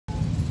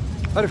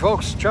Howdy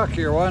folks, Chuck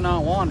here, Why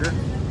Not Wander.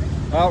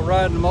 Out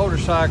riding a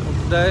motorcycle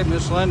today.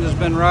 Miss Linda's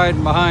been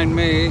riding behind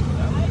me.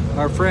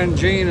 Our friend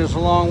Gene is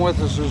along with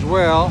us as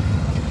well.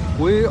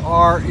 We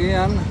are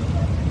in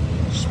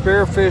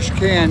Spearfish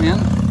Canyon,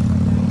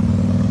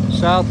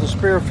 south of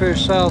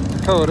Spearfish, South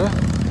Dakota.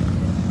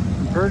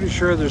 I'm pretty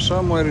sure there's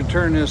some way to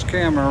turn this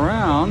camera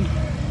around.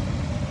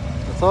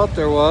 I thought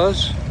there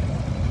was.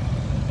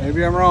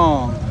 Maybe I'm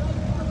wrong.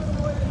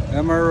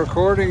 Am I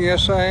recording?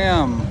 Yes, I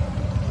am.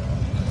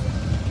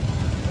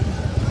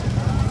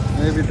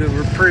 Maybe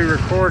to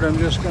pre-record, I'm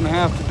just going to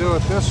have to do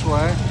it this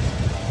way.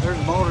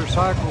 There's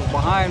motorcycles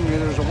behind me.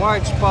 There's a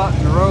white spot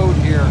in the road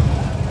here.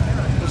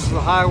 This is the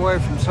highway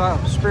from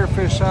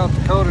Spearfish, South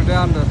Dakota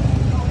down to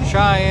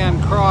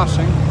Cheyenne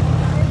Crossing,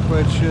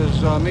 which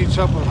is meets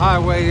up with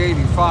Highway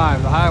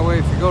 85. The highway,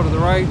 if you go to the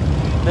right,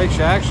 takes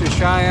you actually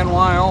Cheyenne,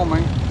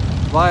 Wyoming,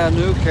 via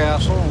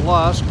Newcastle,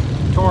 Lusk,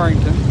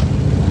 Torrington.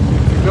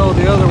 If you go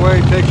the other way,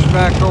 it takes you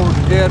back over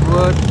to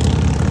Deadwood,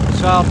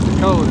 South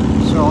Dakota.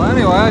 So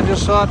anyway, I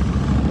just thought,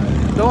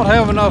 don't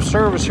have enough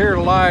service here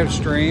to live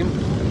stream.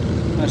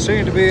 I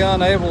seem to be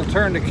unable to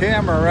turn the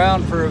camera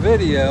around for a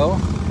video,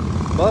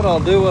 but I'll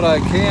do what I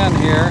can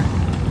here.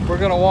 We're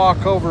going to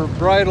walk over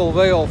Bridal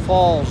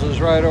Falls,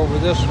 is right over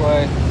this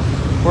way,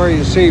 where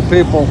you see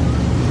people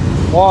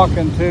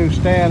walking to,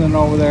 standing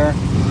over there.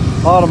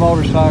 A lot of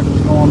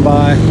motorcycles going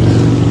by.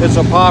 It's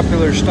a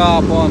popular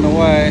stop on the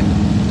way.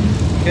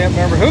 Can't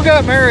remember who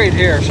got married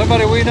here.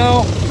 Somebody we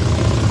know?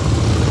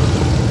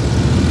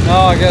 No,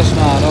 I guess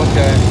not.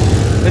 Okay.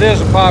 It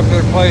is a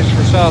popular place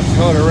for South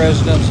Dakota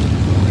residents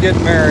to get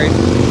married.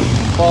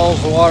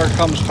 Falls, the water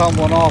comes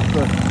tumbling off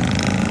the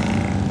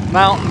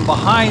mountain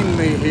behind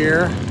me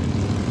here.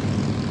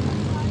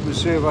 Let me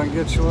see if I can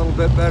get you a little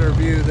bit better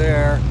view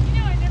there.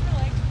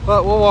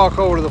 But we'll walk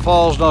over to the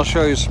falls and I'll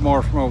show you some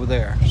more from over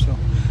there. So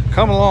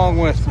come along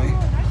with me.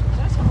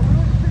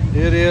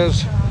 It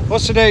is,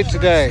 what's the date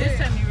today? This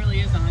time he really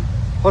is on.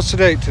 What's the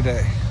date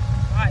today?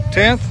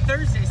 10th?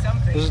 Thursday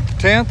something. Is it the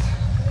 10th?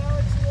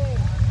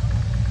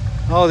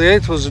 Oh, the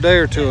 8th was a day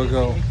or two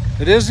ago.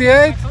 It is the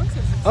 8th?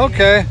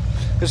 Okay.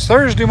 It's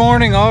Thursday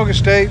morning,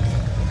 August 8th,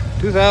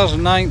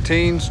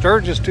 2019.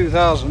 Sturgis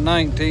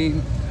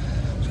 2019.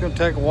 Just going to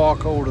take a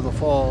walk over to the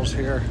falls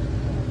here.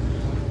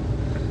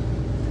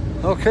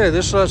 Okay,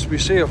 this lets me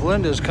see if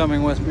Linda's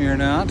coming with me or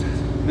not.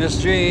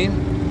 Miss Jean.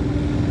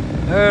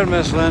 There's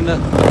Miss Linda.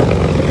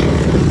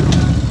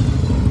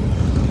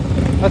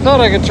 I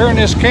thought I could turn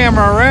this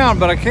camera around,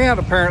 but I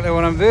can't apparently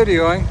when I'm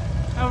videoing.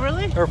 Oh,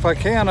 really? Or if I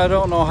can, I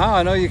don't know how.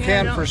 I know you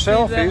can for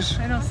selfies.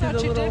 I don't see the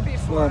little...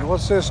 But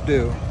what's this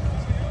do?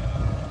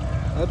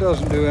 That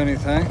doesn't do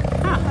anything.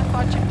 Huh, I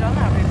thought you'd done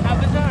that before. How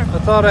bizarre. I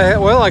thought I had,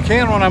 well, I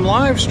can when I'm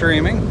live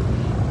streaming.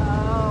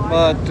 Oh,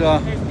 but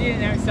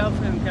there's cell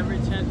phone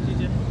coverage.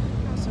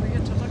 So we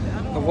get to look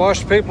at it. I've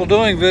watched people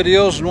doing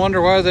videos and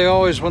wonder why they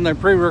always, when they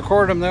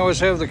pre-record them, they always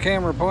have the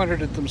camera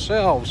pointed at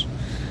themselves.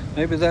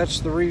 Maybe that's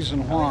the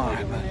reason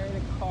why.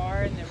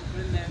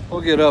 We'll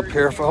get up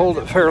here. If I hold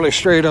it fairly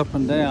straight up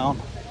and down,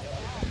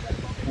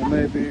 we'll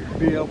maybe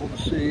be able to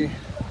see.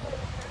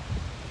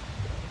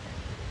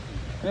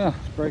 Yeah,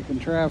 it's breaking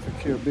traffic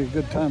here. It'd be a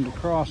good time to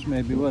cross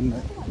maybe, wouldn't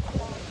it?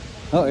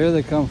 Oh, here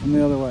they come from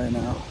the other way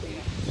now.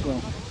 So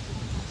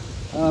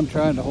I'm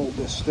trying to hold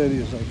this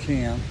steady as I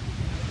can.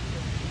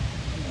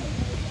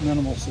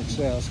 Minimal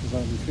success because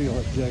I can feel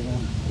it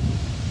jiggling.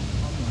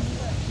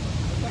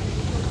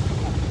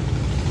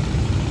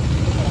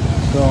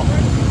 So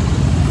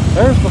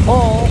there's the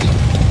falls.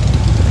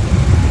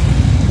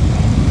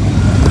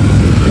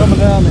 Coming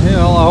down the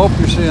hill. I hope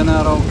you're seeing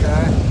that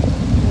okay.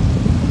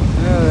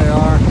 There they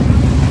are.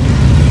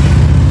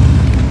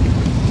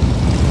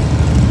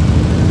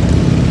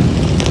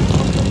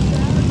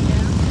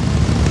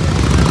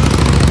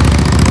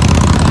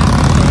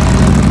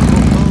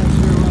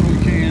 When we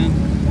can.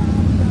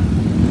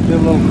 Get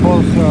a little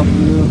close-up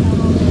view.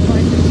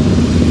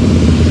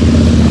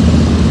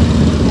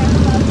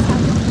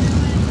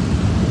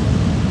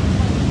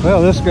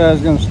 Well, this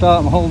guy's going to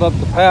stop and hold up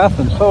the path,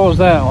 and so is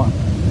that one.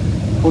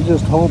 We'll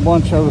just a whole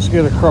bunch of us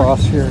get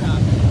across here.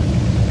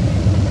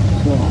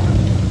 So,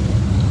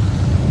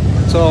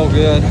 it's all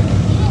good.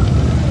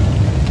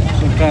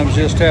 Sometimes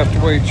you just have to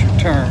wait your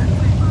turn.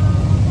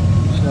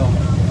 So.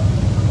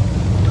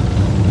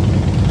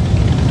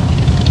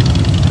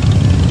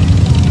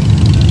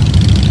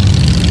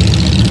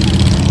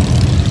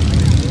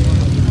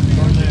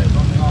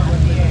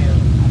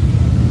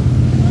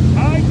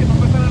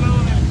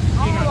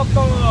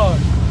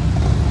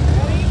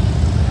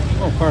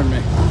 Oh, pardon me.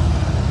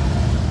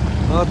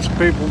 Lots of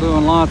people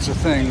doing lots of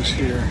things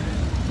here.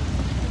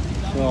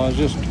 So I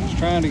was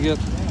trying to get,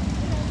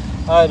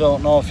 I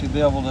don't know if you'd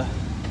be able to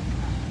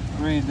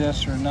read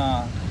this or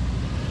not.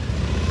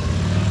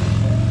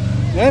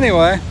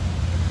 Anyway,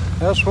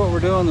 that's what we're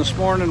doing this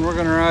morning. We're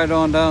going to ride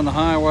on down the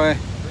highway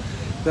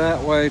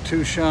that way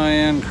to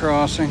Cheyenne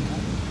Crossing.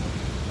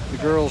 The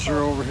girls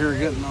are over here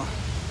getting a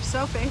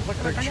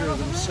picture of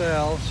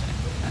themselves.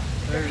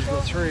 There's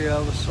the three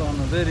of us on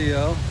the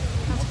video.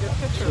 That's a good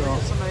picture. So,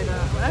 somebody to,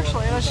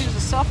 actually, I let's use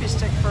a selfie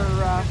stick for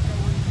a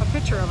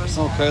picture of us.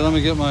 Okay, let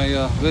me get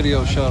my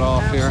video shut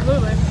off here.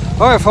 Absolutely.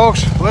 All right,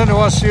 folks, Linda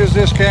wants to use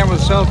this camera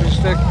with a selfie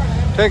stick,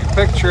 take a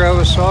picture of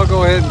us, so I'll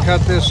go ahead and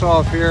cut this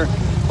off here.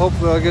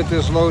 Hopefully I'll get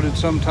this loaded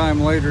sometime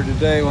later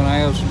today when I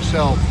have some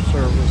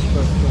self-service.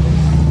 But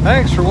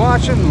thanks for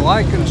watching,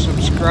 like and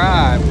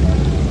subscribe.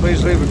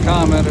 Please leave a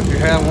comment if you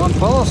have one.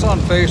 Follow us on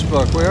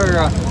Facebook.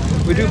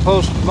 We do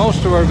post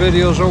most of our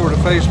videos over to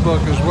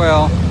Facebook as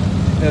well.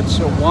 It's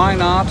Why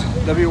Not,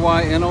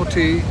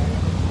 W-Y-N-O-T,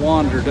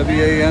 Wander,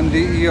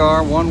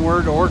 W-A-N-D-E-R, one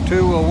word or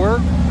two will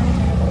work.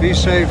 Be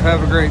safe,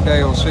 have a great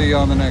day. We'll see you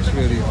on the next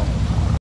video.